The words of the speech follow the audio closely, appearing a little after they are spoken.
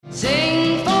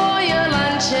Sing for your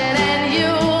luncheon and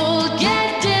you'll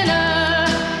get dinner.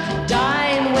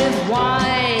 Dine with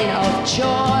wine of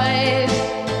choice.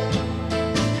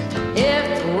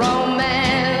 If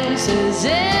romance is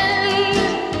in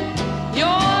your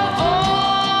voice.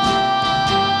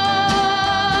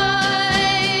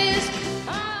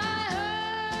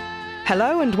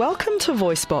 Hello and welcome to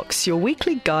VoiceBox, your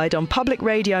weekly guide on public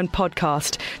radio and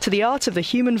podcast to the art of the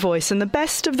human voice and the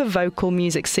best of the vocal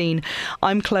music scene.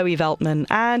 I'm Chloe Veltman,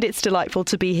 and it's delightful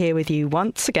to be here with you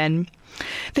once again.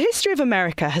 The history of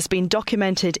America has been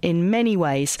documented in many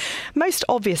ways, most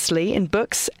obviously in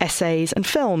books, essays and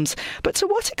films. But to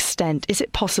what extent is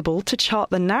it possible to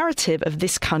chart the narrative of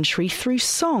this country through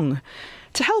song?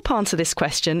 To help answer this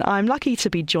question, I'm lucky to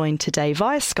be joined today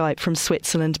via Skype from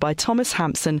Switzerland by Thomas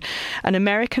Hampson, an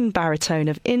American baritone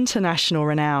of international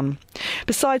renown.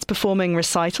 Besides performing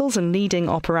recitals and leading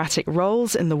operatic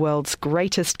roles in the world's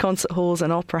greatest concert halls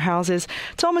and opera houses,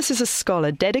 Thomas is a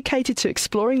scholar dedicated to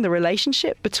exploring the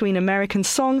relationship between American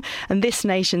song and this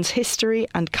nation's history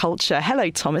and culture. Hello,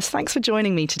 Thomas. Thanks for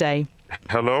joining me today.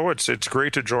 Hello, it's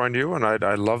great to join you, and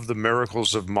I love the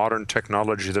miracles of modern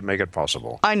technology that make it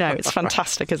possible. I know, it's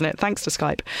fantastic, isn't it? Thanks to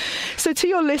Skype. So to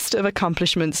your list of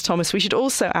accomplishments, Thomas, we should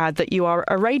also add that you are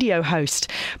a radio host.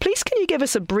 Please can you give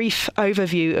us a brief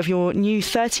overview of your new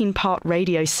 13-part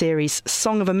radio series,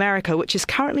 Song of America, which is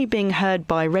currently being heard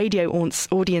by radio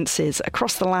audiences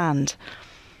across the land?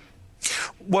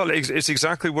 Well, it's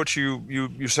exactly what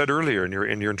you said earlier in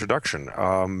your introduction.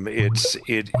 It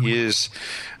is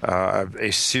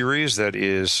a series that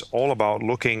is all about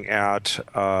looking at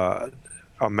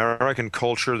American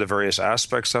culture, the various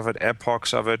aspects of it,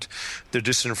 epochs of it, the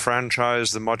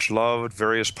disenfranchised, the much loved,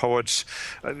 various poets,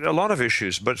 a lot of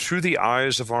issues, but through the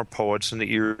eyes of our poets and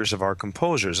the ears of our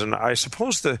composers. And I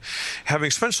suppose having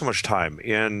spent so much time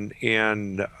in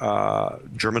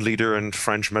German Lieder and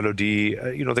French Melodie,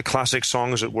 the classic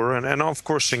songs that were, and of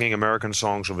course singing American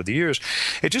songs over the years,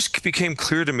 it just became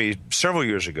clear to me several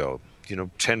years ago,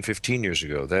 10, 15 years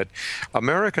ago, that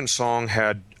American song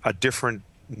had a different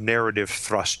narrative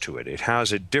thrust to it. It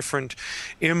has a different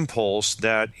impulse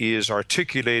that is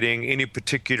articulating any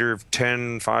particular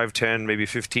 10, maybe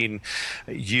 15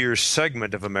 year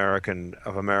segment of American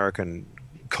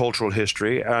cultural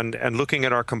history, and looking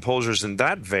at our composers in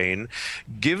that vein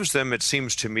gives them, it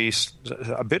seems to me,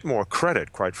 a bit more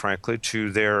credit, quite frankly,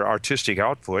 to their artistic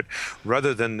output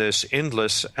rather than this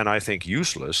endless and I think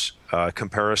useless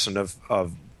comparison of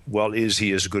well, is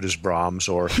he as good as Brahms,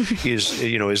 or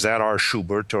is that our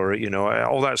Schubert, or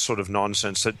all that sort of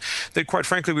nonsense that quite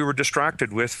frankly we were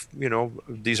distracted with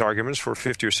these arguments for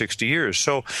 50 or 60 years.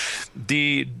 So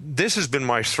this has been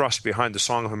my thrust behind the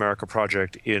Song of America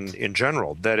project in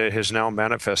general, that it has now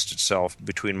manifested itself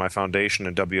between my foundation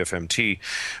and WFMT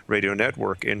radio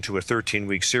network into a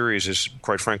 13-week series is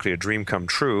quite frankly a dream come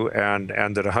true, and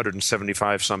that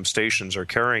 175 some stations are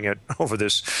carrying it over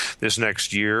this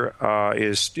next year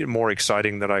is more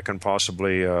exciting than I can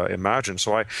possibly imagine.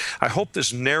 So I hope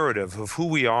this narrative of who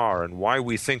we are and why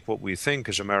we think what we think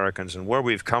as Americans and where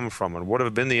we've come from and what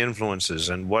have been the influences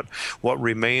and what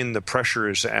remain the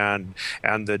pressures and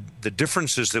the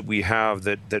differences that we have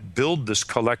that build this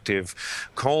collective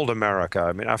called America.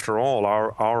 I mean, after all,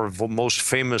 our most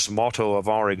famous motto of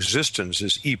our existence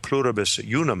is E pluribus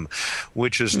unum,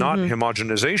 which is not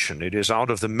homogenization. It is out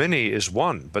of the many is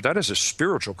one, but that is a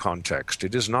spiritual context.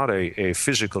 It is not a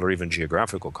physical or even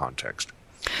geographical context.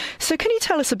 So can you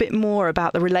tell us a bit more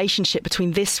about the relationship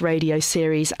between this radio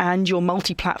series and your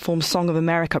multi-platform Song of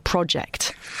America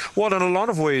project? Well, in a lot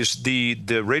of ways, the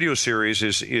radio series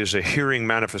is a hearing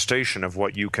manifestation of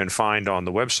what you can find on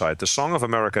the website. The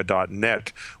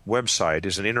songofamerica.net website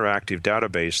is an interactive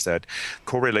database that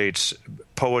correlates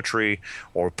poetry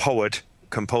or poet,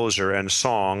 composer, and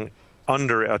song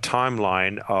under a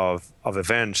timeline of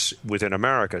events within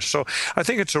America. So I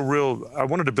think I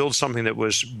wanted to build something that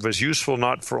was useful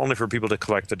not only for people to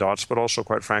collect the dots, but also,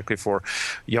 quite frankly, for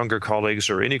younger colleagues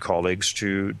or any colleagues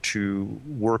to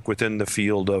work within the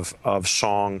field of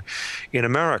song in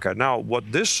America. Now,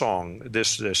 what this song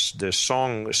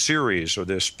series or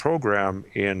this program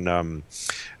in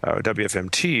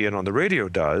WFMT and on the radio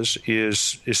does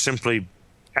is simply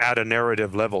add a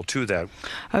narrative level to that.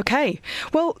 Okay.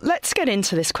 Well, let's get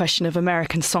into this question of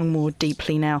American song more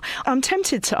deeply now. I'm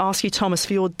tempted to ask you, Thomas,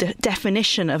 for your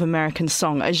definition of American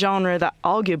song, a genre that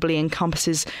arguably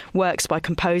encompasses works by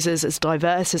composers as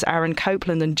diverse as Aaron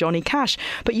Copland and Johnny Cash.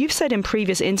 But you've said in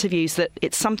previous interviews that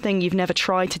it's something you've never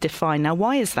tried to define. Now,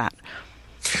 why is that?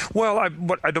 Well,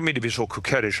 I don't mean to be so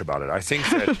coquettish about it. I think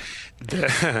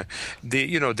that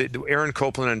Aaron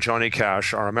Copland and Johnny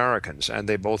Cash are Americans, and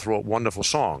they both wrote wonderful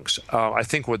songs. I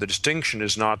think where the distinction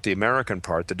is not the American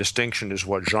part, the distinction is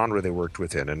what genre they worked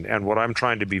within. And what I'm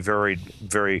trying to be very,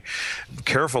 very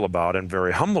careful about and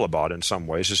very humble about in some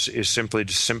ways is simply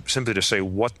to say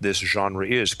what this genre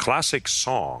is. Classic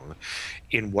song,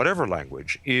 in whatever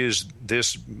language, is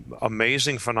this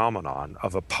amazing phenomenon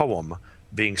of a poem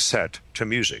being set to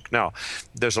music. Now,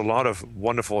 there's a lot of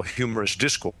wonderful humorous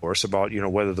discourse about,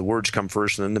 whether the words come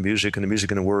first and then the music and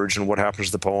the words and what happens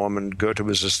to the poem. And Goethe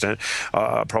was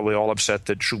probably all upset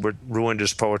that Schubert ruined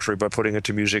his poetry by putting it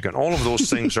to music. And all of those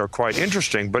things are quite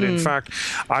interesting. But in fact,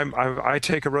 I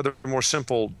take a rather more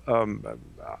simple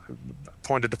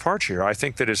point of departure here. I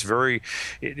think that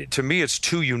to me, it's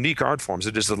two unique art forms.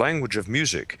 It is the language of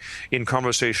music in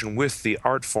conversation with the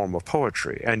art form of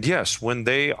poetry. And yes, when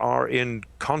they are in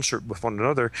concert with one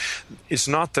another, it's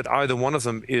not that either one of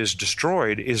them is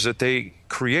destroyed, is that they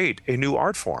create a new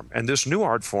art form. And this new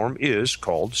art form is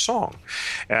called song,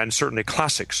 and certainly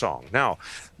classic song. Now,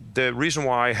 the reason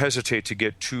why I hesitate to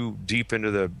get too deep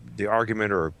into the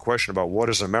argument or question about what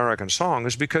is American song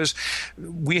is because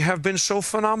we have been so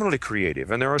phenomenally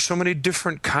creative, and there are so many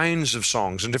different kinds of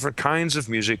songs and different kinds of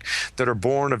music that are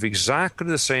born of exactly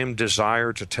the same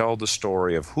desire to tell the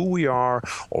story of who we are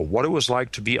or what it was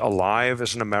like to be alive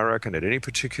as an American at any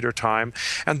particular time.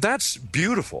 And that's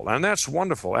beautiful, and that's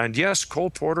wonderful. And yes, Cole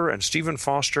Porter and Stephen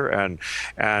Foster and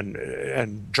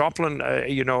Joplin,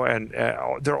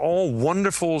 they're all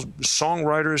wonderful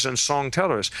songwriters and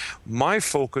songtellers. My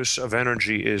focus of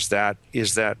energy is that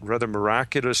rather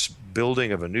miraculous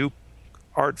building of a new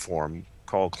art form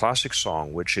called classic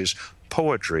song, which is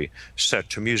poetry set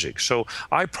to music. So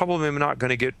I probably am not going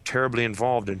to get terribly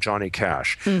involved in Johnny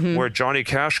Cash. Where Johnny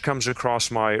Cash comes across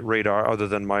my radar, other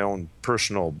than my own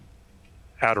personal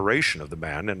adoration of the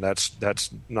man, and that's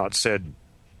not said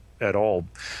at all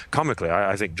comically.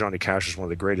 I think Johnny Cash is one of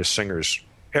the greatest singers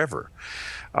ever.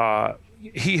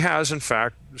 He has, in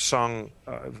fact, sung,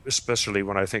 especially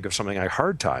when I think of something like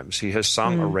Hard Times, he has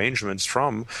sung arrangements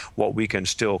from what we can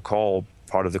still call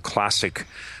part of the classic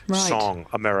song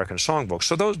American songbook.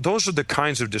 So those are the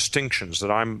kinds of distinctions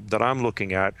that I'm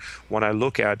looking at when I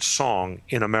look at song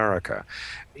in America.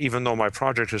 Even though my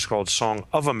project is called Song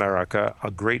of America,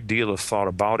 a great deal of thought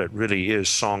about it really is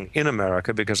Song in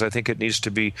America, because I think it needs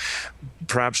to be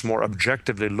perhaps more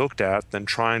objectively looked at than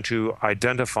trying to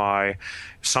identify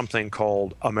something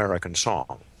called American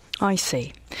song. I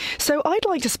see. So I'd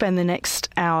like to spend the next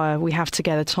hour we have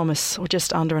together, Thomas, or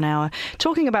just under an hour,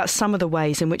 talking about some of the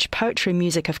ways in which poetry and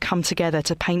music have come together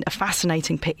to paint a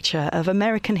fascinating picture of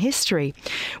American history.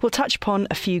 We'll touch upon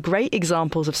a few great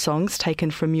examples of songs taken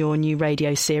from your new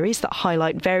radio series that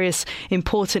highlight various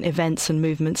important events and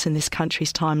movements in this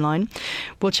country's timeline.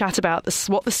 We'll chat about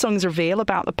what the songs reveal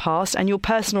about the past and your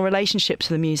personal relationship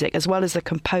to the music, as well as the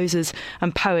composers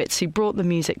and poets who brought the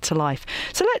music to life.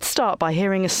 So let's start by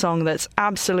hearing a song that's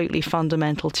absolutely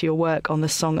fundamental to your work on the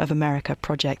Song of America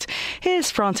project. Here's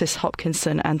Francis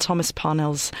Hopkinson and Thomas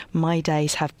Parnell's My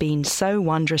Days Have Been So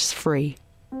Wondrous Free.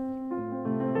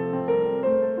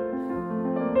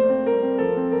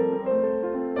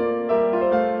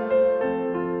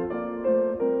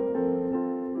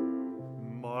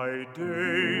 My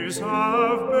days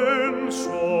have been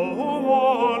so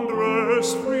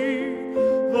wondrous free,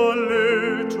 the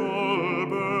little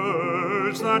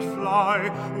birds that fly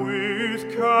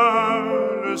with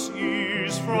careless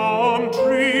ease from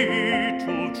tree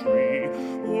to tree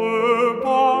were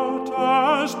but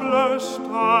as blessed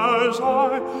as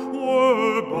I,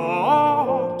 were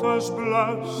but as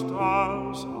blessed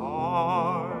as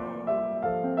I.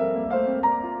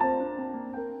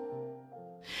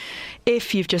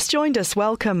 If you've just joined us,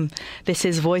 welcome. This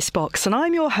is VoiceBox, and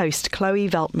I'm your host, Chloe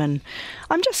Veltman.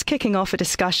 I'm just kicking off a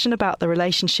discussion about the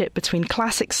relationship between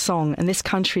classic song and this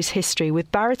country's history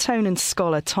with baritone and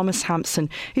scholar Thomas Hampson,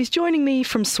 who's joining me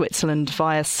from Switzerland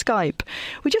via Skype.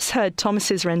 We just heard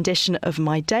Thomas's rendition of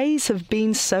My Days Have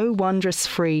Been So Wondrous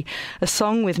Free, a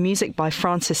song with music by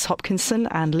Francis Hopkinson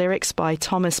and lyrics by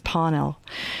Thomas Parnell.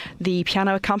 The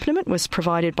piano accompaniment was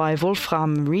provided by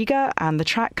Wolfram Rieger, and the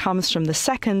track comes from the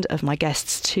second of my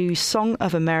guests' two Song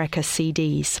of America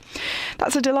CDs.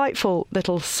 That's a delightful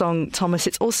little song, Thomas.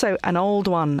 It's also an old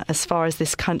one as far as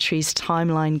this country's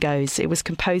timeline goes. It was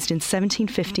composed in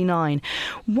 1759.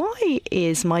 Why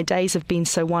is My Days Have Been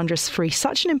So Wondrous Free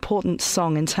such an important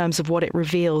song in terms of what it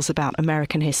reveals about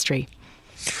American history?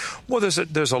 Well,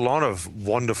 there's a lot of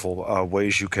wonderful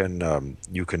ways you can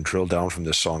drill down from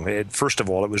this song. First of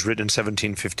all, it was written in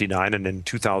 1759, and in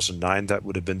 2009 that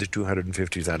would have been the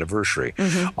 250th anniversary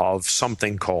of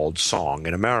something called song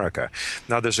in America.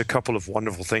 Now, there's a couple of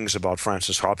wonderful things about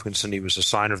Francis Hopkinson. He was a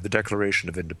signer of the Declaration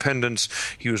of Independence.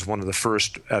 He was one of the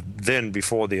first, then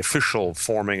before the official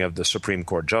forming of the Supreme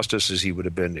Court justices, he would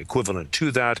have been equivalent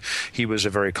to that. He was a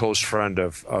very close friend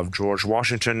of George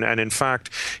Washington, and in fact,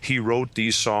 he wrote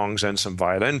these songs and some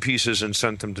violin pieces and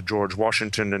sent them to George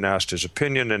Washington and asked his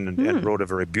opinion and wrote a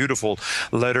very beautiful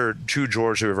letter to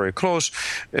George. They were very close,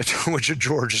 which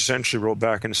George essentially wrote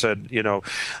back and said,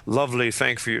 lovely,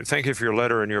 thank you for your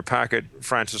letter and your packet,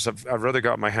 Francis. I've rather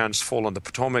got my hands full on the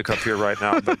Potomac up here right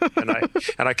now,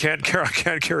 and I can't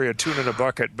carry a tune in a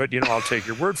bucket, but I'll take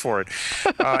your word for it.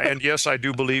 And yes, I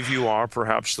do believe you are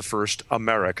perhaps the first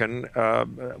American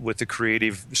with the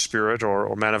creative spirit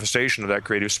or manifestation of that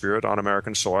creative spirit on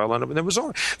American soil, and it was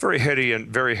all very heady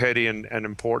and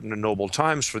important and noble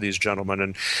times for these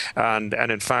gentlemen. And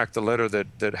in fact, the letter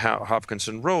that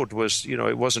Hopkinson wrote was,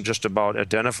 it wasn't just about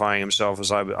identifying himself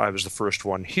as I was the first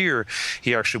one here.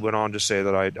 He actually went on to say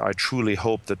that I truly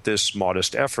hope that this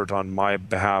modest effort on my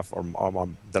behalf, or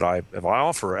that I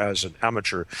offer as an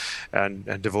amateur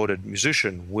and devoted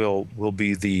musician, will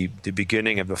be the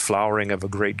beginning of the flowering of a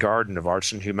great garden of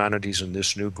arts and humanities in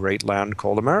this new great land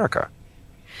called America.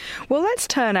 Well, let's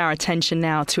turn our attention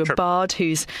now to a bard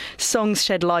whose songs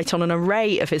shed light on an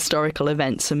array of historical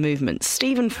events and movements,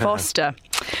 Stephen Foster.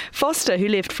 Foster, who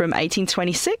lived from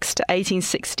 1826 to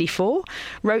 1864,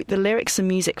 wrote the lyrics and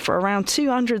music for around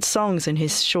 200 songs in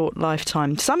his short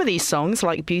lifetime. Some of these songs,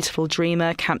 like Beautiful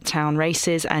Dreamer, Camptown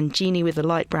Races and Jeannie with the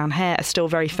Light Brown Hair, are still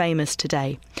very famous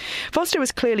today. Foster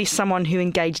was clearly someone who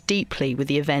engaged deeply with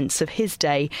the events of his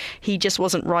day. He just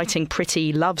wasn't writing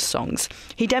pretty love songs.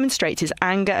 He demonstrates his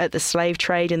anger at the slave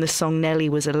trade in the song Nellie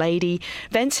Was a Lady,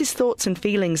 vents his thoughts and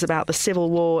feelings about the Civil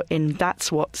War in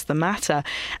That's What's the Matter,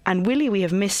 and Willie, We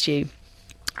Have Missed You,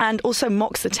 and also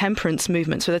mocks the temperance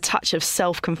movements with a touch of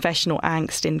self-confessional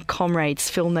angst in Comrades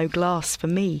Fill No Glass for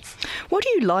Me. What do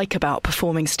you like about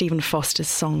performing Stephen Foster's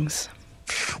songs?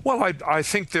 Well, I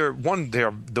think they're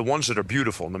the ones that are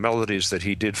beautiful, and the melodies that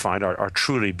he did find are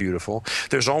truly beautiful.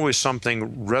 There's always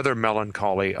something rather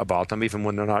melancholy about them, even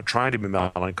when they're not trying to be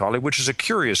melancholy, which is a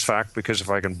curious fact, because if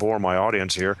I can bore my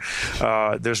audience here,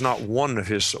 there's not one of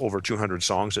his over 200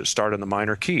 songs that start in the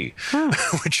minor key,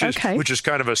 which is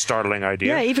kind of a startling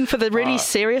idea. Yeah, even for the really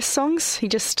serious songs, he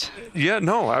just... Yeah,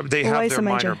 no, they have their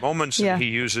minor moments, yeah. And he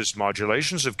uses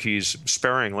modulations of keys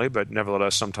sparingly, but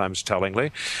nevertheless sometimes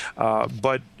tellingly.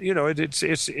 But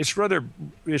it's rather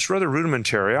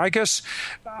rudimentary. I guess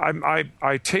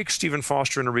I take Stephen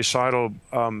Foster in a recital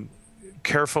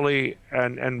carefully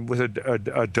and with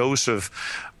a dose of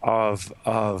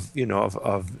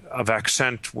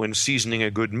accent when seasoning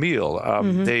a good meal.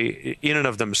 They, in and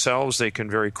of themselves, they can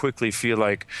very quickly feel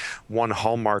like one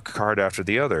Hallmark card after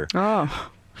the other. Oh.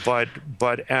 But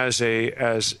as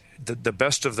the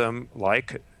best of them,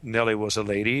 like Nellie Was a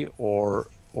Lady or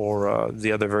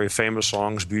the other very famous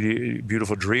songs,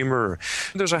 Beautiful Dreamer.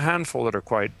 There's a handful that are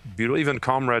quite beautiful. Even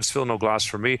Comrades Fill No Glass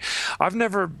for Me. I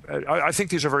think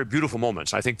these are very beautiful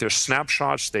moments. I think they're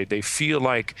snapshots. They feel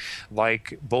like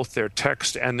both their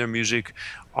text and their music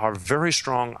are very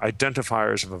strong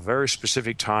identifiers of a very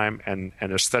specific time and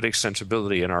aesthetic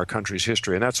sensibility in our country's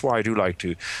history. And that's why I do like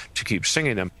to keep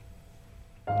singing them.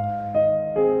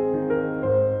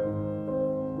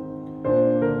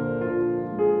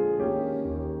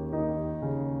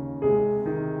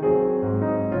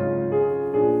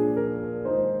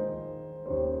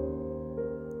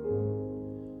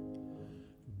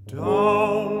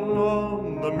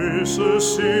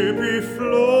 Mississippi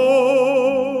floating,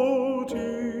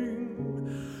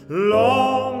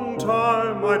 long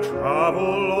time I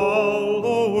travel all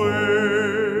the way.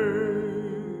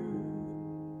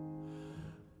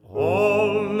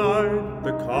 All night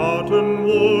the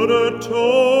cottonwood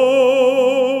a-toting,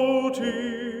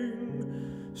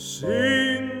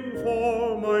 sing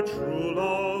for my true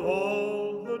love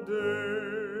all the day.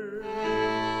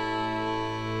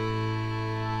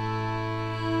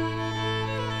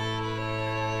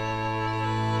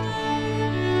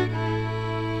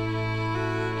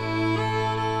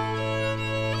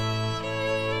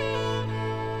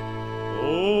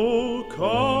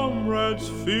 Comrades,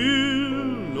 fill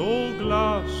no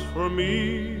glass for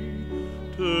me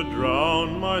to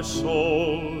drown my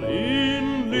soul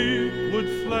in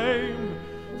liquid flame.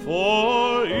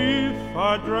 For if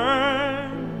I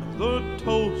drank, the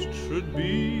toast should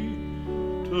be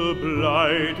to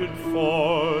blighted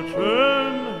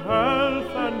fortune,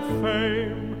 health, and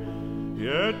fame.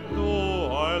 Yet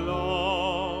though I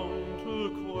long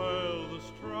to quell the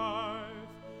strife.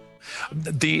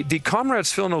 The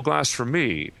Comrades Fill No Glass for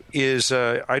me is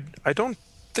I don't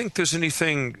think there's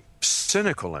anything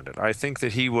cynical in it. I think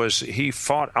that he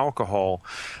fought alcohol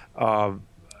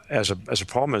as a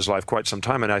problem in his life quite some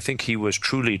time, and I think he was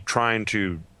truly trying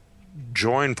to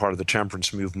join part of the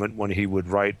temperance movement when he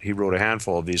wrote a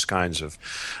handful of these kinds of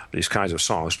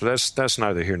songs. But that's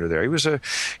neither here nor there. He was an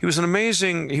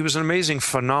amazing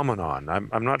phenomenon.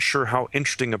 I'm not sure how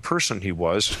interesting a person he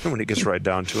was when it gets right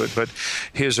down to it, but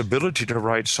his ability to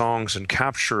write songs and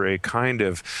capture a kind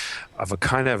of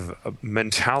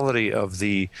mentality of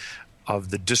the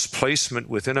displacement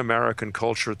within American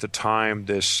culture at the time,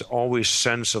 this always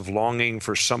sense of longing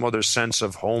for some other sense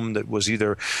of home that was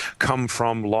either come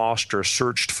from, lost, or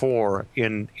searched for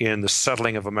in the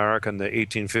settling of America in the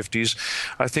 1850s,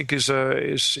 I think is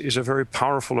a very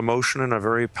powerful emotion and a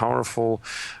very powerful,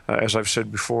 as I've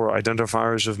said before,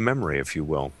 identifiers of memory, if you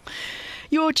will.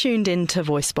 You're tuned in to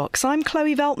VoiceBox. I'm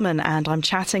Chloe Veltman, and I'm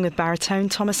chatting with baritone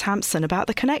Thomas Hampson about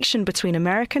the connection between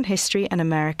American history and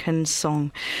American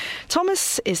song.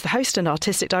 Thomas is the host and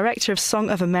artistic director of Song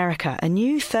of America, a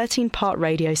new 13-part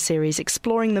radio series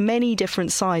exploring the many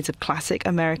different sides of classic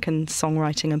American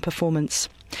songwriting and performance.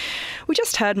 We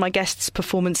just heard my guest's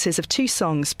performances of two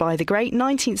songs by the great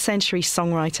 19th century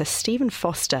songwriter Stephen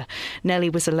Foster. Nellie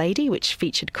Was a Lady, which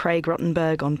featured Craig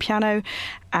Rottenberg on piano,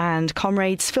 and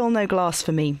Comrades Fill No Glass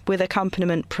for Me, with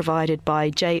accompaniment provided by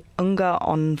Jay Ungar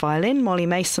on violin, Molly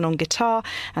Mason on guitar,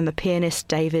 and the pianist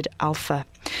David Alpha.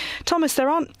 Thomas, there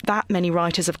aren't that many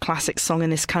writers of classic song in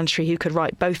this country who could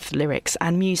write both lyrics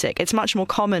and music. It's much more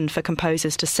common for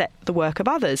composers to set the work of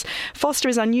others. Foster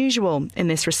is unusual in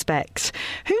this respect.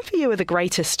 Who for you are the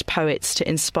greatest poets to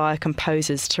inspire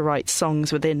composers to write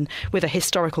songs with a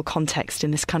historical context in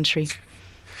this country?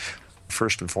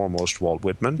 First and foremost, Walt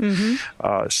Whitman,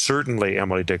 certainly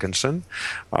Emily Dickinson.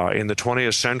 In the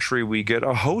 20th century, we get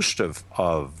a host of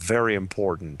very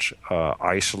important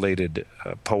isolated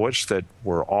poets that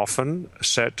were often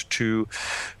set to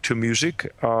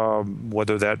music,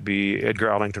 whether that be Edgar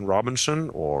Allan Robinson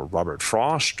or Robert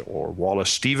Frost or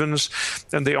Wallace Stevens,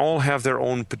 and they all have their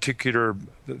own particular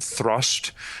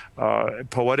thrust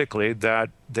poetically that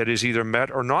is either met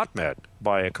or not met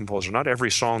by a composer. Not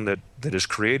every song that is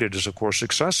created is, of course,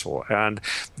 successful. And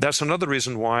that's another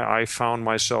reason why I found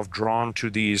myself drawn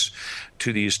to these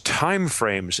time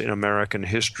frames in American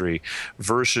history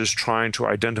versus trying to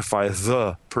identify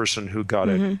the person who got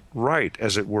it right,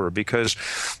 as it were. Because,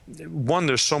 one,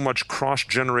 there's so much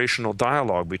cross-generational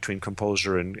dialogue between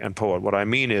composer and poet. What I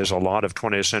mean is a lot of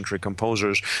 20th century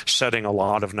composers setting a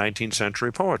lot of 19th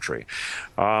century poetry.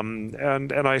 And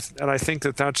I think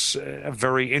that that's a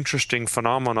very interesting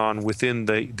phenomenon within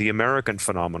the American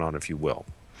phenomenon, if you will.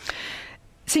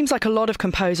 Seems like a lot of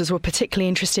composers were particularly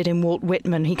interested in Walt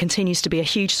Whitman. He continues to be a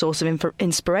huge source of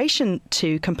inspiration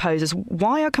to composers.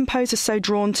 Why are composers so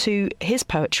drawn to his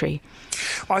poetry?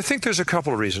 Well, I think there's a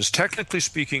couple of reasons. Technically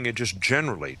speaking and just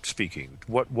generally speaking,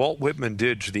 what Walt Whitman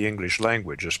did to the English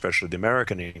language, especially the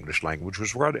American English language,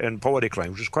 and poetic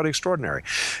language, was quite extraordinary.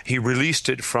 He released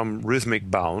it from rhythmic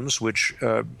bounds, which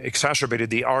exacerbated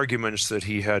the arguments that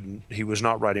he was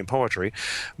not writing poetry.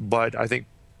 But I think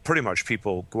pretty much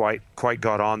people quite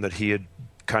got on that he had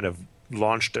kind of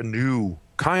launched a new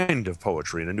kind of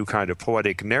poetry and a new kind of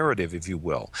poetic narrative, if you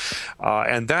will.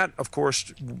 And that, of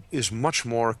course, is much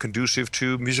more conducive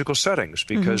to musical settings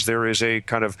because there is a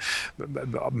kind of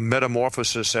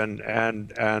metamorphosis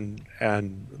and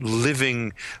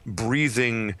living,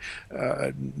 breathing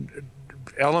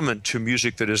element to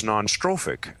music that is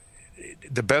non-strophic.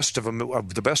 The best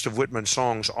of Whitman's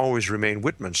songs always remain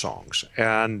Whitman songs,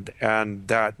 and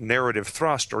that narrative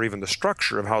thrust, or even the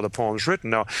structure of how the poem's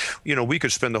written. Now, we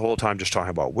could spend the whole time just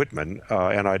talking about Whitman,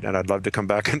 and I'd love to come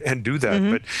back and do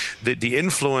that. But the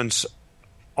influence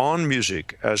on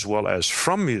music as well as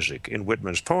from music in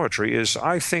Whitman's poetry is,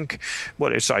 I think,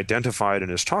 it's identified and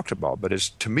is talked about, but is,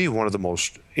 to me, one of the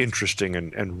most interesting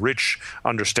and rich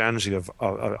understandings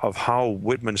of how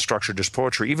Whitman structured his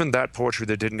poetry, even that poetry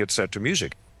that didn't get set to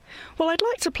music. Well, I'd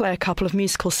like to play a couple of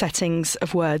musical settings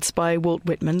of words by Walt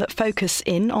Whitman that focus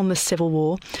in on the Civil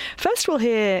War. First, we'll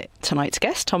hear tonight's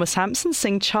guest, Thomas Hampson,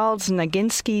 sing Charles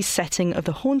Naginski's setting of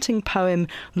the haunting poem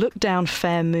Look Down,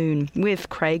 Fair Moon, with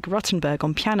Craig Rottenberg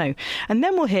on piano. And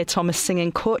then we'll hear Thomas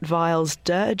singing Kurt Weill's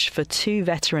Dirge for Two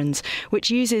Veterans, which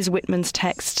uses Whitman's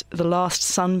text, The Last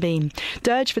Sunbeam.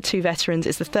 Dirge for Two Veterans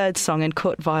is the third song in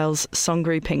Kurt Weill's song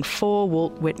grouping, 4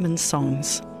 Walt Whitman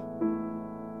songs.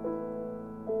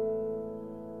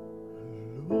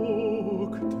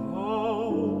 Look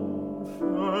down,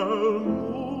 fair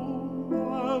moon,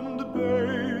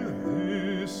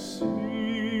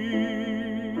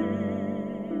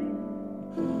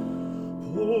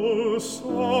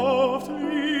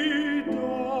 softly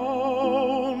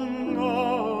down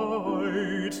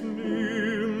night's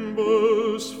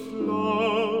nimbus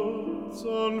floods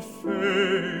on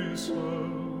faces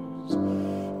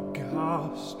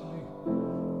ghastly,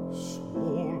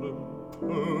 swollen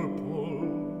purple.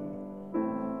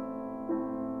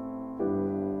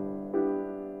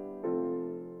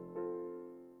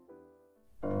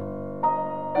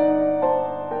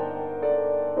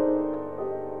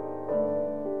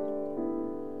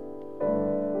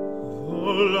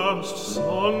 The last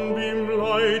sunbeam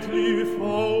lightly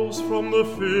falls from the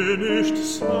finished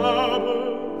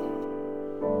Sabbath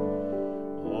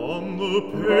on the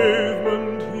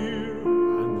pavement here,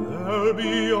 and there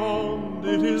beyond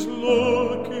it is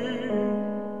looking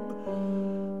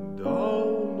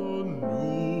down a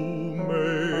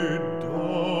new-made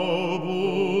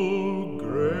double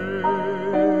grave.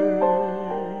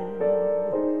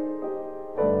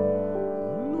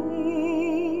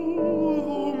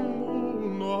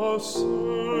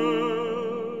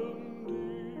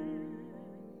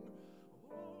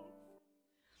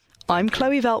 I'm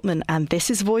Chloe Veltman, and this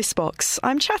is VoiceBox.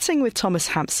 I'm chatting with Thomas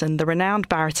Hampson, the renowned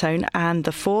baritone and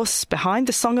the force behind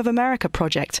the Song of America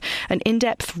project, an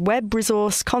in-depth web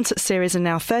resource, concert series and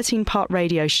now 13-part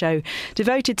radio show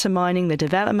devoted to mining the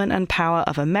development and power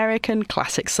of American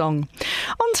classic song.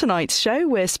 On tonight's show,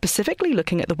 we're specifically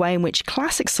looking at the way in which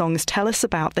classic songs tell us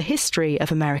about the history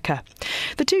of America.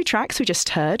 The two tracks we just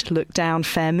heard, Look Down,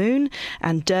 Fair Moon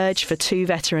and Dirge for Two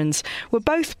Veterans, were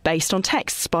both based on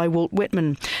texts by Walt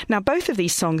Whitman. Now, both of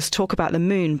these songs talk about the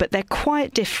moon, but they're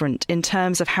quite different in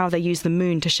terms of how they use the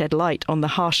moon to shed light on the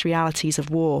harsh realities of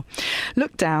war.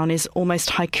 Look Down is almost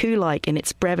haiku-like in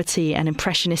its brevity and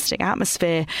impressionistic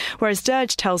atmosphere, whereas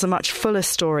Dirge tells a much fuller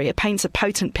story. It paints a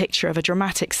potent picture of a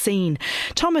dramatic scene.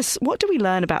 Thomas, what do we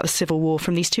learn about the Civil War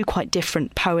from these two quite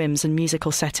different poems and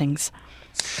musical settings?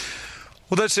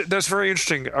 Well, that's a very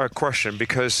interesting question,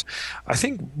 because I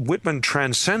think Whitman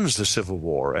transcends the Civil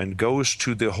War and goes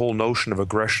to the whole notion of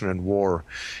aggression and war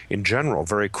in general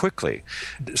very quickly.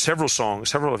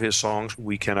 Several of his songs,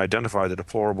 we can identify the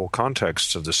deplorable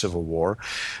contexts of the Civil War.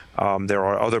 There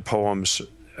are other poems,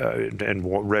 and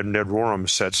Ned Rorem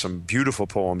said some beautiful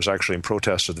poems actually in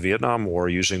protest of the Vietnam War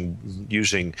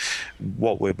using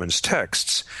Walt Whitman's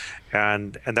texts.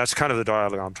 And that's kind of the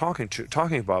dialogue I'm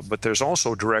talking about. But there's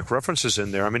also direct references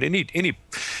in there. I mean, any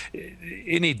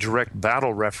direct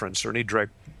battle reference or any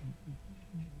direct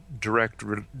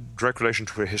relation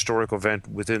to a historical event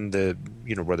within the,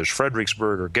 whether it's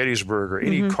Fredericksburg or Gettysburg or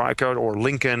any Krakow or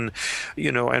Lincoln,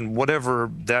 and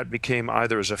whatever that became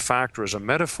either as a fact or as a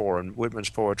metaphor in Whitman's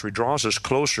poetry draws us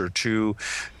closer to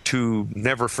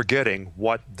never forgetting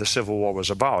what the Civil War was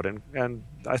about. And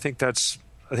I think that's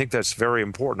very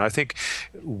important. I think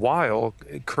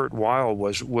Kurt Weill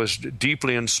was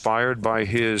deeply inspired by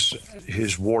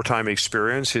his wartime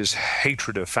experience, his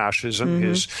hatred of fascism,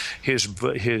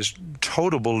 his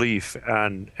total belief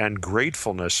and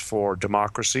gratefulness for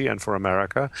democracy and for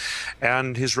America,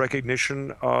 and his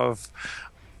recognition of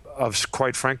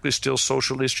quite frankly still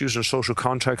social issues and social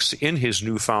contexts in his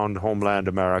newfound homeland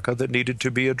America that needed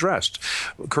to be addressed.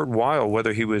 Kurt Weill,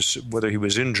 whether he was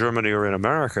in Germany or in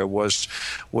America, was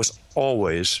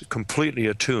always completely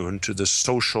attuned to the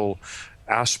social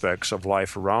aspects of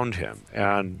life around him,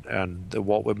 and the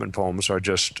Walt Whitman poems are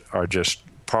just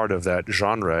part of that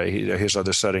genre. His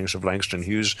other settings of Langston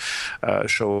Hughes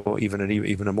show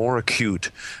even a more acute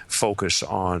focus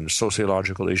on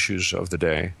sociological issues of the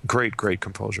day. Great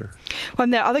composer. Well,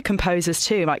 and there are other composers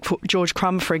too, like George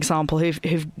Crumb, for example,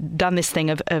 who've done this thing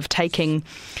of taking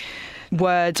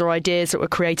words or ideas that were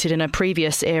created in a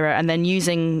previous era and then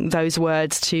using those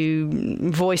words to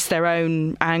voice their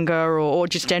own anger or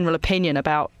just general opinion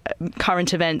about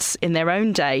current events in their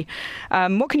own day.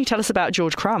 What can you tell us about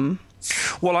George Crumb?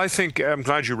 Well, I think I'm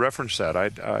glad you referenced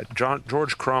that.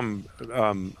 George Crumb,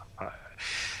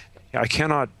 I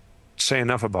cannot say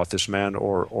enough about this man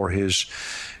or his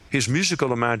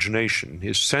musical imagination,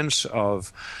 his sense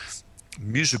of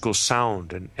musical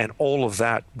sound and all of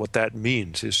that, what that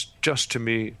means is just, to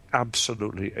me,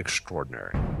 absolutely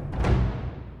extraordinary.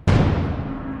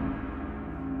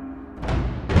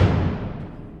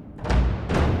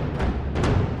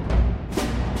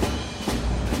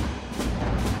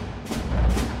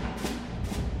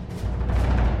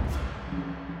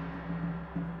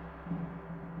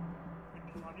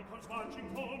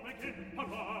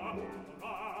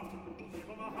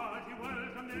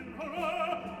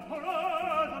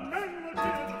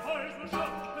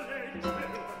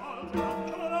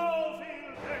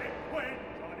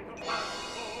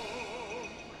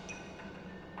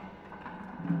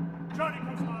 Johnny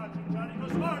comes marching Johnny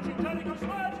goes marching, Johnny goes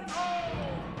marching, oh!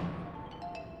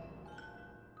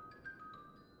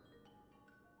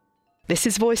 This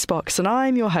is VoiceBox, and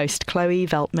I'm your host, Chloe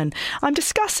Veltman. I'm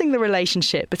discussing the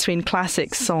relationship between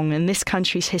classic song and this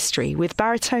country's history with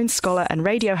baritone scholar and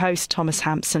radio host Thomas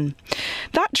Hampson.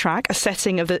 That track, a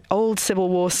setting of the old Civil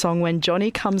War song When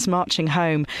Johnny Comes Marching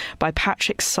Home by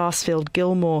Patrick Sarsfield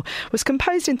Gilmore, was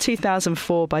composed in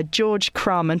 2004 by George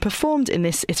Crumb and performed in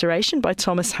this iteration by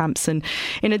Thomas Hampson.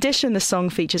 In addition, the song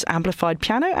features amplified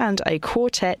piano and a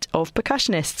quartet of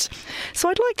percussionists. So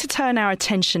I'd like to turn our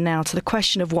attention now to the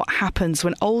question of what happens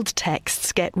when old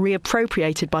texts get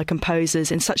reappropriated by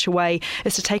composers in such a way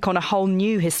as to take on a whole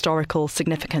new historical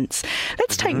significance.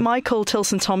 Let's take Michael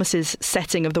Tilson Thomas's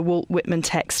setting of the Walt Whitman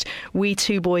text, We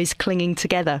Two Boys Clinging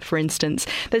Together, for instance.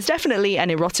 There's definitely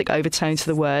an erotic overtone to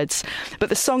the words, but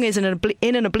the song is in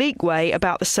an oblique way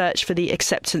about the search for the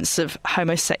acceptance of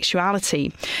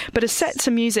homosexuality. But as set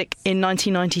to music in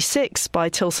 1996 by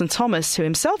Tilson Thomas, who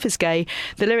himself is gay,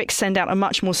 the lyrics send out a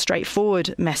much more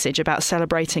straightforward message about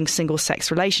celebrating single-sex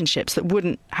relationships that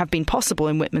wouldn't have been possible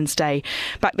in Whitman's day.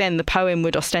 Back then, the poem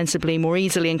would ostensibly more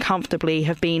easily and comfortably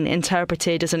have been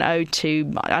interpreted as an ode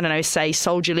to, I don't know, say,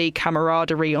 soldierly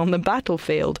camaraderie on the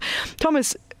battlefield.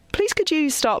 Thomas, please could you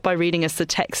start by reading us the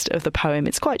text of the poem?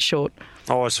 It's quite short.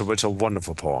 Oh, it's a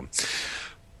wonderful poem.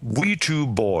 We two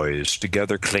boys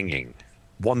together clinging,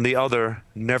 one the other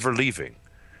never leaving,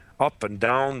 up and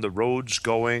down the roads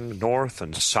going, north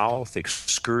and south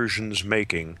excursions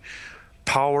making,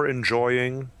 power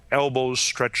enjoying, elbows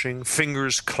stretching,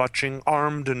 fingers clutching,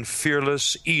 armed and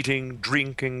fearless, eating,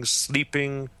 drinking,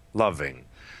 sleeping, loving.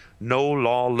 No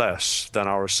law less than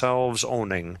ourselves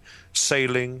owning,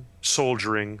 sailing,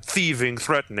 soldiering, thieving,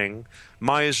 threatening,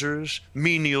 misers,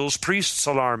 menials, priests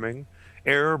alarming,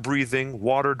 air breathing,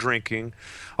 water drinking,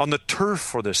 on the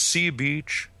turf or the sea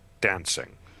beach,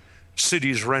 dancing,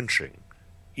 cities wrenching,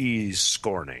 ease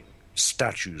scorning,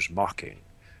 statues mocking,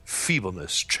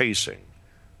 feebleness chasing,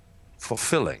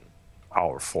 fulfilling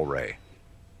our foray.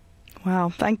 Wow,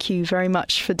 thank you very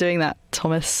much for doing that,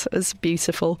 Thomas. It was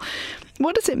beautiful.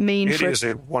 What does it mean? It is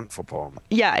a wonderful poem.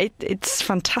 Yeah, it's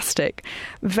fantastic,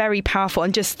 very powerful,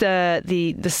 and just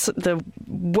the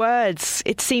words.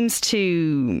 It seems to,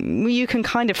 you can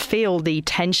kind of feel the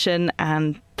tension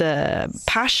and the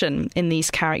passion in these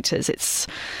characters. It's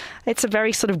a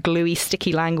very sort of gluey,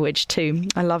 sticky language too.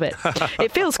 I love it.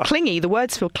 It feels clingy. The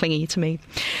words feel clingy to me.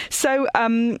 So,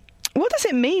 what does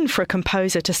it mean for a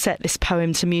composer to set this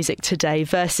poem to music today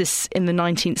versus in the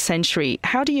 19th century?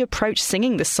 How do you approach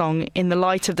singing the song in the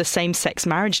light of the same-sex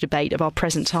marriage debate of our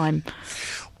present time?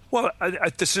 Well,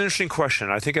 it's an interesting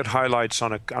question. I think it highlights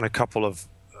on a couple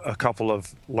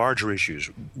of larger issues.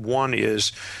 One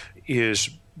is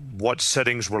what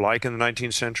settings were like in the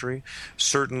 19th century.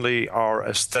 Certainly our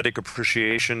aesthetic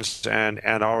appreciations and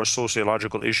our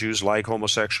sociological issues like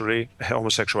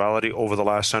homosexuality over the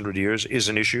last 100 years is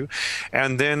an issue.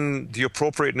 And then the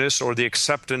appropriateness or the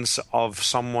acceptance of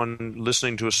someone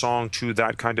listening to a song to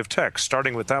that kind of text.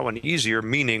 Starting with that one easier,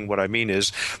 meaning what I mean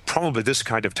is probably this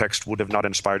kind of text would have not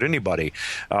inspired anybody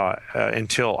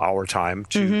until our time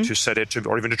to set it to,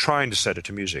 or even to trying to set it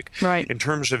to music. Right. In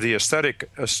terms of the aesthetic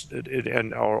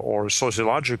or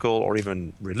sociological or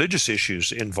even religious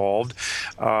issues involved,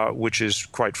 which is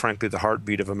quite frankly the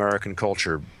heartbeat of American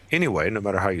culture anyway, no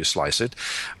matter how you slice it.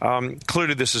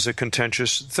 Clearly this is a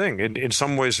contentious thing. In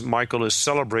some ways, Michael is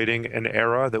celebrating an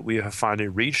era that we have finally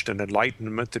reached, an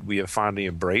enlightenment that we have finally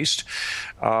embraced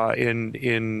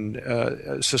in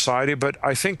society. But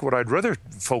I think what I'd rather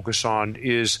focus on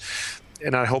is,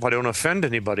 and I hope I don't offend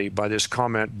anybody by this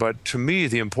comment, but to me,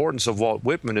 the importance of Walt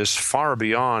Whitman is far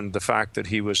beyond the fact that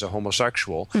he was a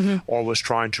homosexual or was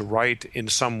trying to write in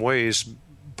some ways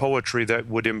poetry that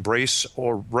would embrace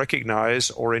or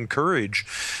recognize or encourage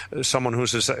someone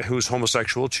who's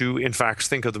homosexual to, in fact,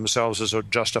 think of themselves as a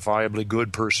justifiably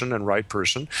good person and right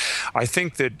person. I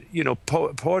think that,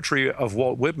 poetry of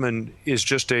Walt Whitman is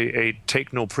just a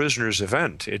take no prisoners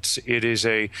event. It is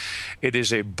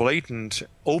a blatant,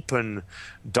 open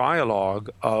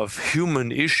dialogue of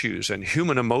human issues and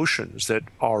human emotions that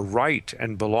are right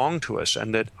and belong to us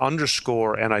and that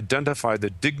underscore and identify the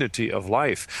dignity of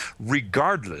life,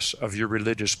 regardless of your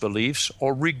religious beliefs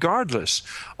or regardless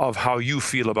of how you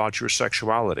feel about your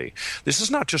sexuality. This is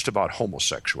not just about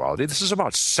homosexuality. This is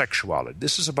about sexuality.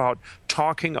 This is about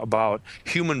talking about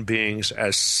human beings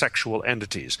as sexual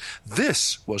entities.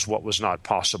 This was what was not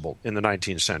possible in the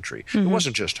 19th century. It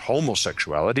wasn't just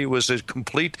homosexuality. It was a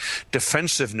complete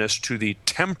defensiveness to the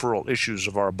temporal issues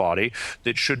of our body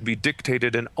that should be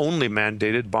dictated and only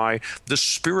mandated by the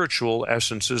spiritual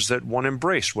essences that one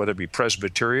embraced, whether it be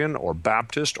Presbyterian or Baptist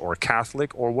Baptist or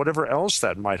Catholic or whatever else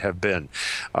that might have been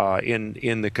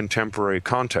in the contemporary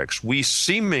context. We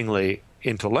seemingly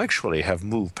intellectually have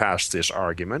moved past this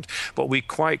argument, but we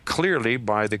quite clearly,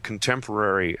 by the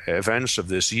contemporary events of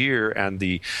this year and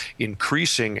the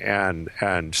increasing and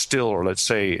still, or let's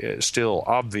say still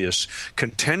obvious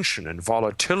contention and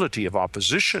volatility of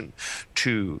opposition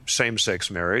to same-sex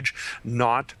marriage,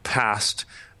 not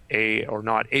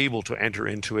able to enter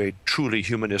into a truly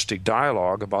humanistic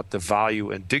dialogue about the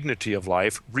value and dignity of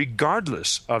life,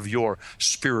 regardless of your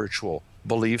spiritual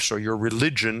beliefs or your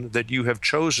religion that you have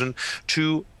chosen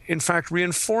to, in fact,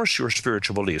 reinforce your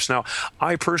spiritual beliefs. Now,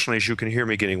 I personally, as you can hear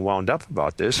me getting wound up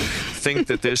about this, think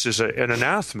that this is an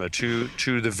anathema to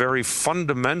the very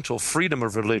fundamental freedom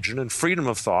of religion and freedom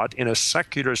of thought in a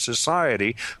secular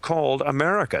society called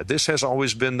America. This has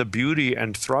always been the beauty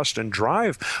and thrust and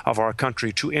drive of our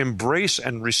country, to embrace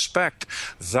and respect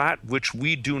that which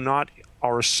we do not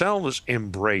ourselves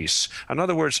embrace. In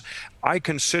other words, I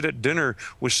can sit at dinner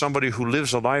with somebody who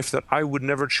lives a life that I would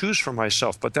never choose for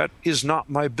myself, but that is not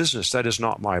my business. That is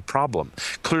not my problem.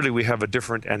 Clearly, we have a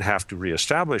different and have to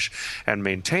reestablish and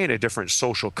maintain a different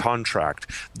social contract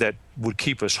that would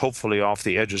keep us hopefully off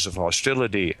the edges of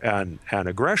hostility and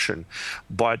aggression.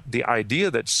 But the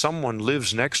idea that someone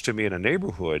lives next to me in a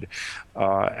neighborhood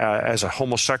as a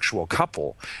homosexual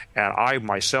couple, and I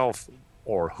myself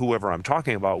or whoever I'm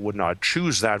talking about would not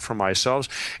choose that for myself,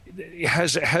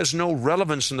 has no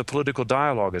relevance in the political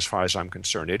dialogue as far as I'm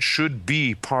concerned. It should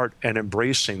be part and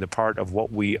embracing the part of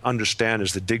what we understand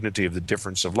as the dignity of the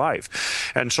difference of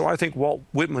life. And so I think Walt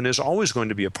Whitman is always going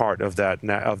to be a part of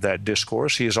that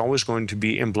discourse. He is always going to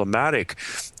be emblematic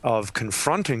of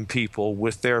confronting people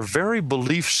with their very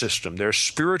belief system, their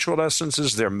spiritual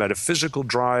essences, their metaphysical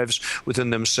drives within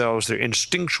themselves, their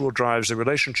instinctual drives, their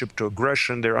relationship to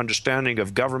aggression, their understanding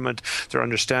of government, their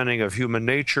understanding of human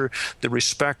nature, the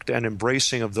respect and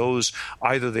embracing of those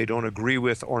either they don't agree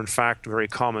with or in fact very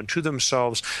common to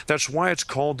themselves. That's why it's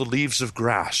called the leaves of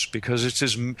grass, because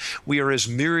we are as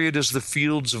myriad as the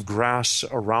fields of grass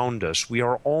around us. We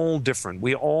are all different.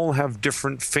 We all have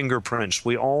different fingerprints.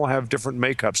 We all have different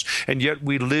makeups, and yet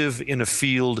we live in a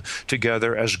field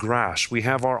together as grass. We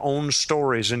have our own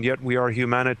stories, and yet we are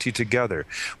humanity together.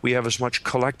 We have as much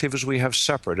collective as we have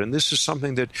separate, and this is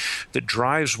something that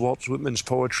drives Walt Whitman's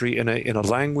poetry in a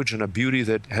language and a beauty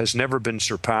that has never been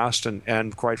surpassed,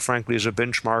 and quite frankly is a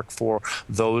benchmark for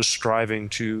those striving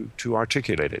to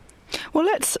articulate it. Well,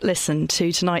 let's listen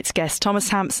to tonight's guest, Thomas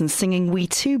Hampson, singing We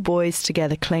Two Boys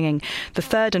Together Clinging, the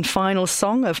third and final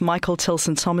song of Michael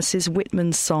Tilson Thomas's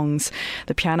Whitman songs.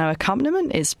 The piano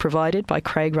accompaniment is provided by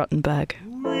Craig Ruttenberg.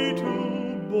 We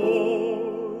two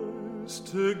boys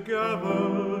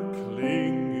together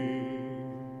clinging,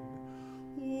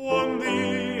 one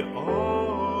the other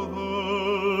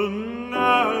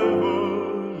never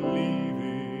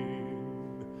leaving,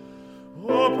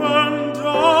 up and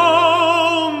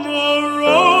down the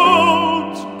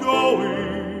roads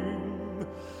going,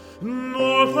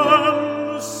 north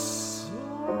and south,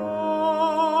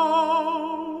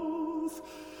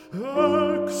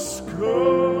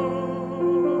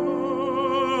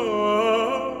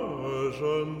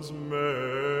 excursions making.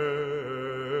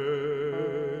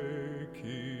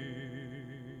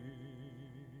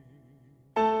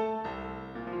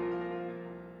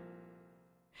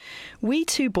 We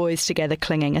Two Boys Together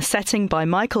Clinging, a setting by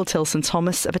Michael Tilson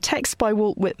Thomas of a text by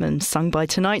Walt Whitman, sung by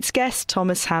tonight's guest,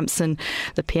 Thomas Hampson.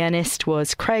 The pianist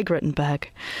was Craig Ruttenberg.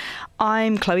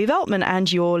 I'm Chloe Veltman,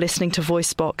 and you're listening to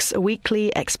VoiceBox, a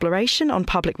weekly exploration on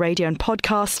public radio and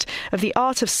podcast of the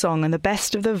art of song and the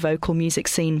best of the vocal music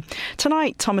scene.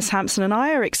 Tonight, Thomas Hampson and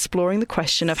I are exploring the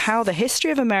question of how the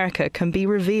history of America can be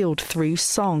revealed through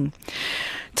song.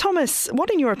 Thomas,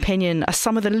 what in your opinion are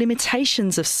some of the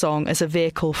limitations of song as a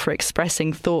vehicle for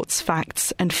expressing thoughts,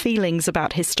 facts and feelings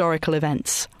about historical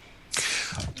events?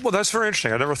 Well, that's very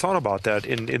interesting. I never thought about that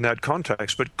in that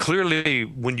context. But clearly,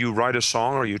 when you write a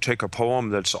song or you take a poem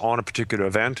that's on a particular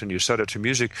event and you set it to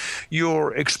music,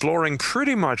 you're exploring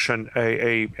pretty much an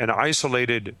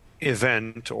isolated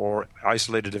event or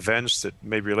isolated events that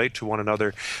may relate to one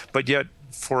another, but yet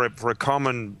for a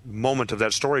common moment of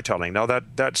that storytelling. Now,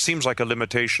 that seems like a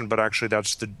limitation, but actually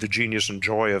that's the genius and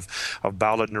joy of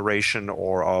ballad narration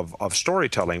or of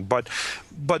storytelling. But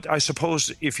I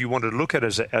suppose if you want to look at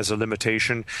it as a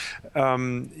limitation,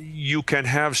 you can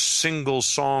have single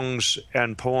songs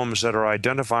and poems that are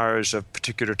identifiers of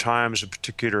particular times, of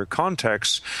particular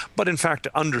contexts, but in fact,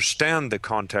 to understand the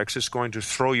context is going to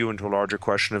throw you into a larger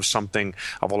question of something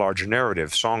of a larger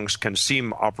narrative. Songs can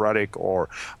seem operatic or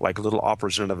like little operas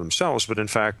in and of themselves, but in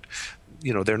fact,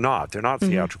 they're not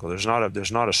theatrical. There's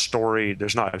not a story.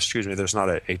 There's not a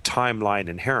timeline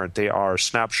inherent. They are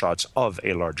snapshots of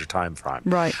a larger time frame.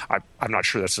 Right. I'm not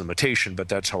sure that's a limitation, but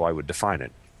that's how I would define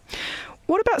it.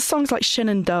 What about songs like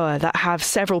Shenandoah that have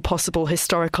several possible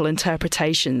historical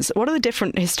interpretations? What are the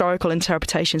different historical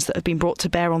interpretations that have been brought to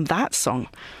bear on that song?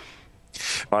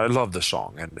 I love the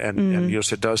song, and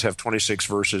yes, it does have 26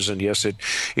 verses, and yes, it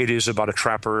is about a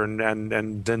trapper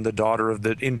and then the daughter of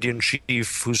the Indian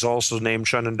chief who's also named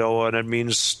Shenandoah, and it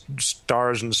means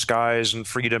stars and skies and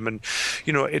freedom. And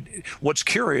what's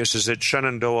curious is that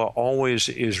Shenandoah always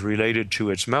is related to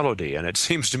its melody, and it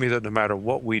seems to me that no matter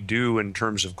what we do in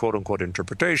terms of quote unquote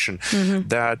interpretation,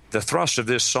 that the thrust of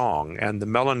this song and the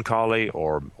melancholy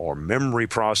or memory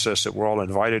process that we're all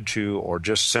invited to, or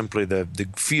just simply the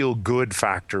feel good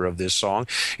factor of this song,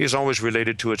 is always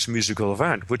related to its musical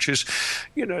event, which is,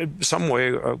 in some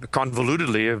way,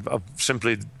 convolutedly of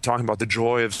simply talking about the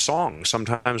joy of song.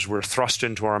 Sometimes we're thrust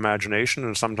into our imagination,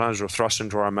 and sometimes we're thrust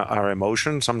into our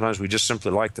emotion. Sometimes we just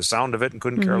simply like the sound of it and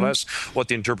couldn't care less what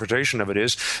the interpretation of it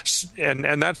is.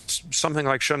 And that's something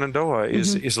like Shenandoah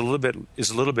is a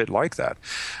little bit like that.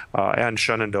 And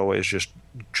Shenandoah is just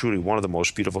truly one of the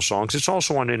most beautiful songs. It's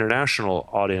also on international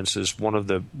audiences, one of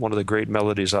the great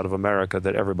melodies out of America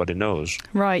that everybody knows.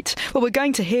 Right. Well, we're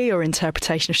going to hear your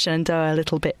interpretation of Shenandoah a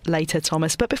little bit later,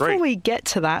 Thomas. But before we get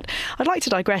to that, I'd like to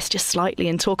digress just slightly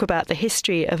and talk about the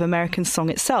history of American song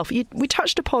itself. We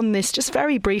touched upon this just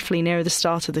very briefly near the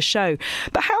start of the show.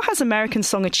 But how has American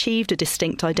song achieved a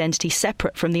distinct identity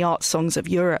separate from the art songs of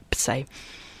Europe, say?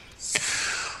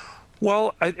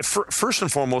 Well, first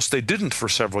and foremost, they didn't for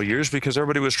several years because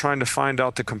everybody was trying to find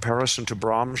out the comparison to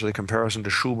Brahms, or the comparison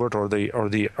to Schubert, or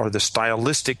the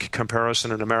stylistic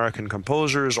comparison in American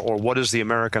composers, or what is the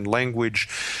American language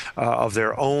of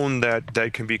their own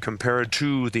that can be compared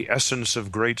to the essence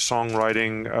of great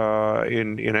songwriting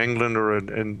in England or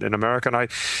in America.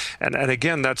 And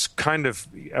again, that's kind of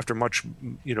after much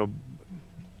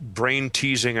brain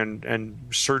teasing and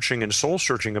searching and soul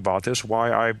searching about this,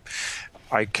 why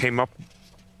I came up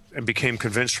and became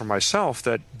convinced for myself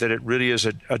that it really is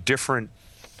a different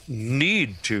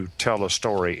need to tell a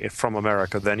story from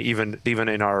America than even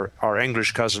in our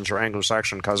English cousins or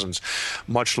Anglo-Saxon cousins,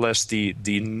 much less the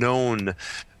known,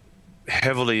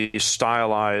 heavily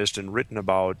stylized and written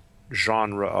about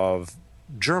genre of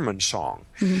German song.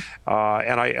 And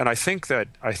I think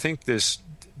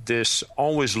this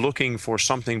always looking for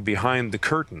something behind the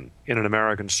curtain in an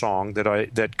American song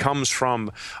that comes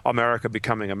from America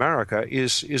becoming America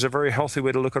is a very healthy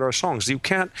way to look at our songs. You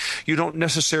don't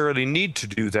necessarily need to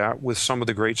do that with some of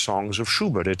the great songs of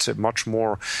Schubert. It's a much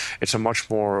more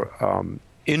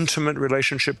intimate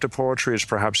relationship to poetry. Is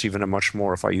perhaps even a much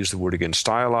more, if I use the word again,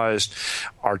 stylized,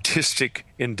 artistic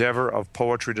endeavor of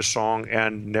poetry to song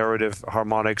and narrative,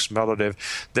 harmonics, melodic,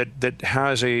 that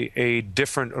has a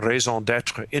different raison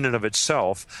d'etre in and of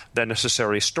itself than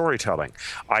necessary storytelling.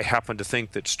 I happen to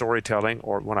think that storytelling,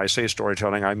 or when I say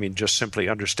storytelling, I mean just simply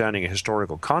understanding a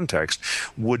historical context,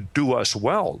 would do us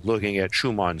well looking at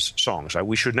Schumann's songs.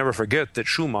 We should never forget that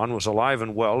Schumann was alive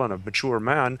and well and a mature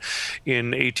man in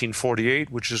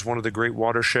 1848, which is one of the great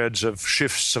watersheds of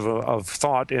shifts of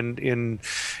thought in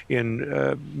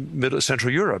Middle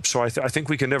Central Europe. So I think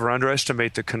we can never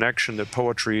underestimate the connection that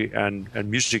poetry and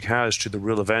music has to the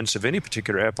real events of any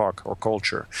particular epoch or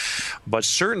culture. But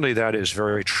certainly that is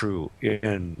very true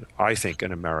I think,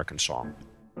 in American song.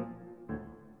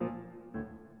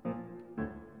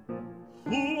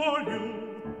 Who are you,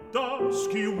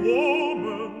 dusky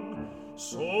woman,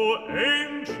 so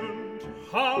ancient,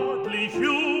 hardly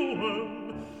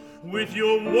human, with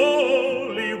your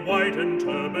woolly white and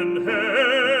turbaned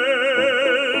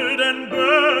head and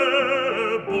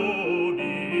bare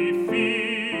bony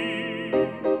feet?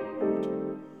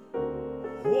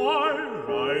 Why,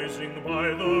 rising by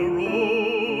the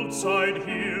roadside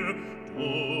here, do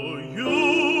you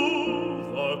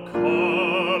the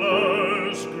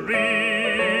colors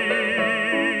greet?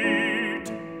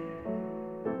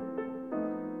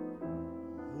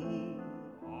 Who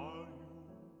are you?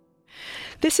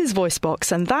 This is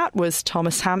VoiceBox, and that was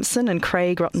Thomas Hampson and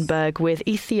Craig Rottenberg with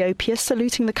Ethiopia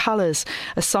Saluting the Colours,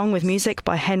 a song with music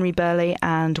by Henry Burleigh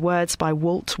and words by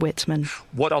Walt Whitman.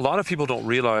 What a lot of people don't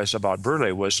realize about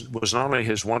Burleigh was not only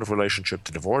his wonderful relationship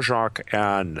to Dvorak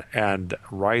and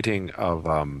writing of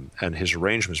and his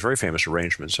arrangements, very famous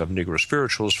arrangements of Negro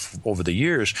spirituals over the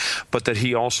years, but that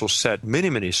he also set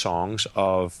many songs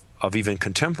of even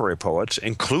contemporary poets,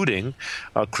 including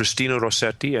Cristina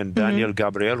Rossetti and Daniel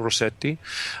Gabriel Rossetti.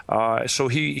 So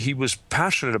he was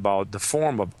passionate about the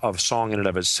form of song in and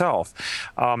of itself.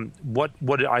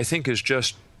 What I think is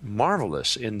just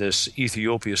marvelous in this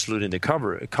Ethiopia saluting the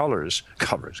colors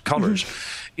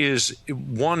is,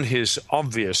 one, his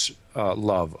obvious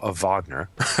love of Wagner,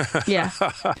 yeah,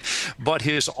 but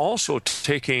his also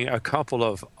taking a couple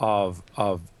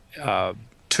of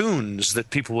tunes that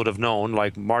people would have known,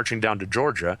 like Marching Down to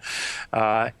Georgia,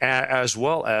 as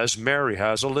well as Mary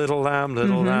Has a Little Lamb,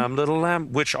 Little Lamb, Little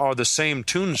Lamb, which are the same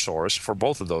tune source for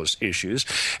both of those issues,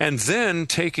 and then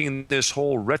taking this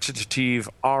whole recitative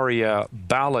aria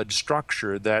ballad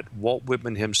structure that Walt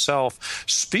Whitman himself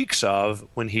speaks of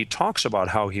when he talks about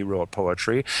how he wrote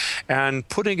poetry, and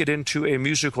putting it into a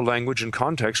musical language and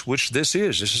context, which this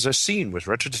is. This is a scene with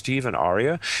recitative and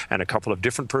aria and a couple of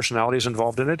different personalities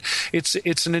involved in it. It's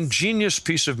an ingenious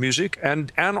piece of music,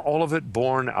 and all of it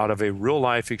born out of a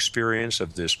real-life experience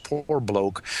of this poor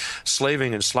bloke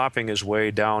slaving and slapping his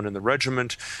way down in the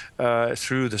regiment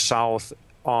through the South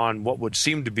on what would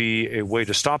seem to be a way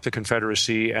to stop the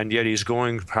Confederacy, and yet he's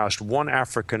going past one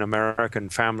African-American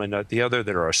family, not the other,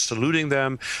 that are saluting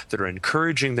them, that are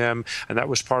encouraging them, and that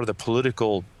was part of the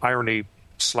political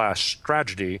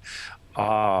irony/tragedy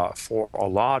for a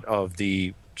lot of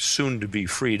the soon-to-be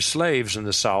freed slaves in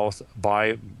the South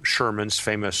by Sherman's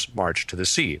famous March to the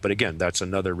Sea. But again, that's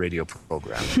another radio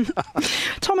program.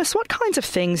 Thomas, what kinds of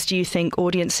things do you think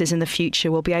audiences in the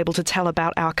future will be able to tell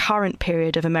about our current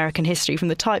period of American history from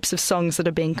the types of songs that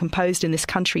are being composed in this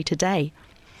country today?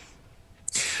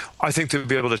 I think they'll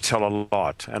be able to tell a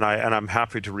lot, and I'm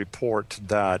happy to report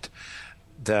that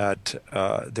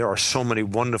there are so many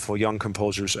wonderful young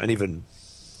composers, and even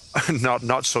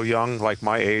not so young, like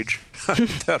my age,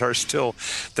 that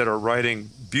are writing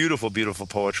beautiful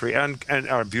poetry and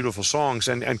beautiful songs,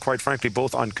 and quite frankly,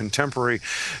 both on contemporary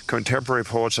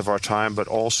poets of our time, but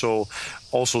also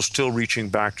still reaching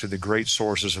back to the great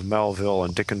sources of Melville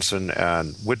and Dickinson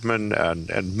and Whitman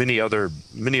and many other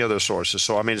sources.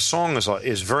 So I mean, song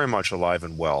is very much alive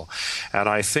and well, and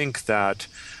I think that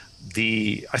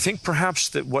perhaps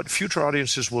that what future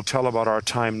audiences will tell about our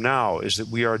time now is that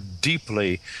we are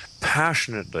deeply,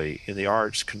 passionately in the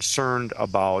arts concerned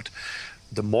about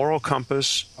the moral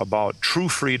compass, about true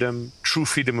freedom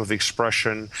of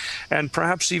expression, and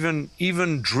perhaps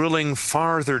even drilling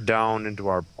farther down into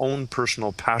our own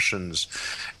personal passions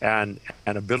and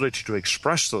an ability to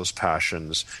express those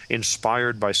passions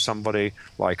inspired by somebody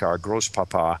like our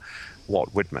Großpapa, Walt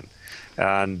Whitman.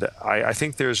 And I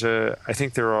think there's a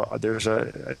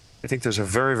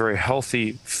very, very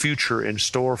healthy future in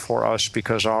store for us,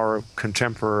 because our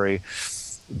contemporary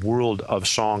world of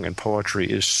song and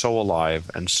poetry is so alive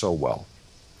and so well.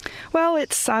 Well,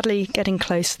 it's sadly getting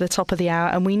close to the top of the hour,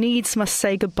 and we needs must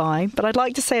say goodbye. But I'd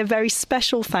like to say a very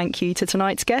special thank you to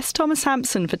tonight's guest, Thomas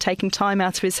Hampson, for taking time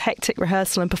out of his hectic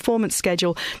rehearsal and performance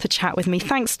schedule to chat with me.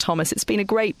 Thanks, Thomas. It's been a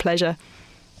great pleasure.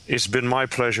 It's been my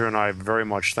pleasure, and I very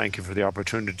much thank you for the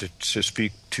opportunity to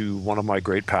speak to one of my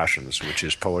great passions, which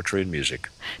is poetry and music.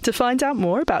 To find out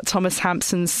more about Thomas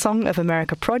Hampson's Song of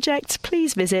America project,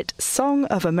 please visit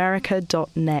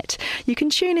songofamerica.net. You can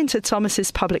tune into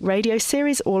Thomas's public radio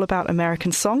series all about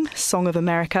American song, Song of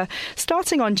America,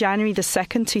 starting on January the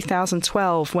 2nd,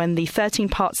 2012, when the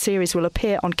 13-part series will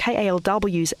appear on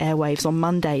KALW's airwaves on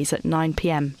Mondays at 9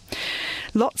 p.m.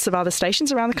 Lots of other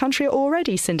stations around the country are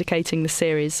already syndicating the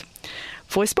series.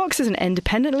 VoiceBox is an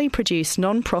independently produced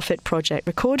non-profit project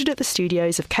recorded at the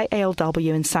studios of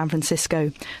KALW in San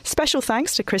Francisco. Special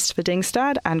thanks to Christopher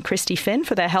Dingstad and Christy Finn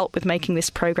for their help with making this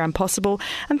program possible,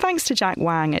 and thanks to Jack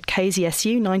Wang at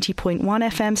KZSU 90.1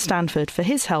 FM Stanford for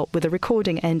his help with the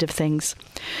recording end of things.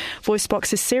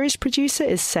 VoiceBox's series producer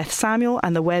is Seth Samuel,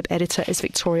 and the web editor is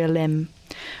Victoria Lim.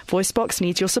 VoiceBox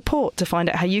needs your support. To find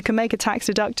out how you can make a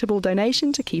tax-deductible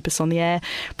donation to keep us on the air,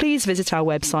 please visit our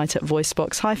website at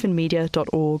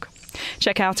voicebox-media.org.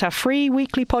 Check out our free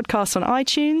weekly podcast on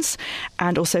iTunes,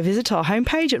 and also visit our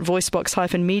homepage at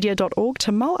voicebox-media.org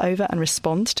to mull over and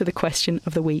respond to the question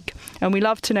of the week. And we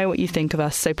love to know what you think of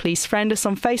us, so please friend us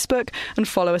on Facebook and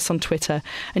follow us on Twitter.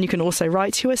 And you can also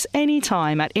write to us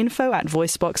anytime at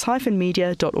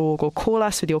info@voicebox-media.org, or call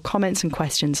us with your comments and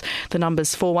questions. The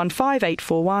number's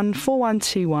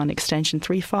 415-841-4121, extension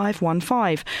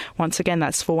 3515. Once again,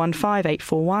 that's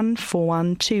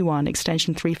 415-841-4121,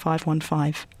 extension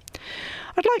 3515.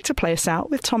 I'd like to play us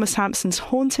out with Thomas Hampson's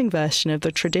haunting version of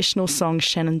the traditional song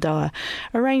Shenandoah,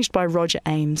 arranged by Roger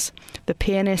Ames. The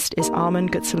pianist is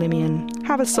Armand Gutsalimian.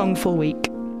 Have a songful week.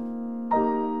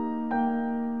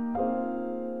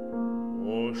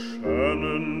 Oh,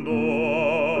 Shenandoah.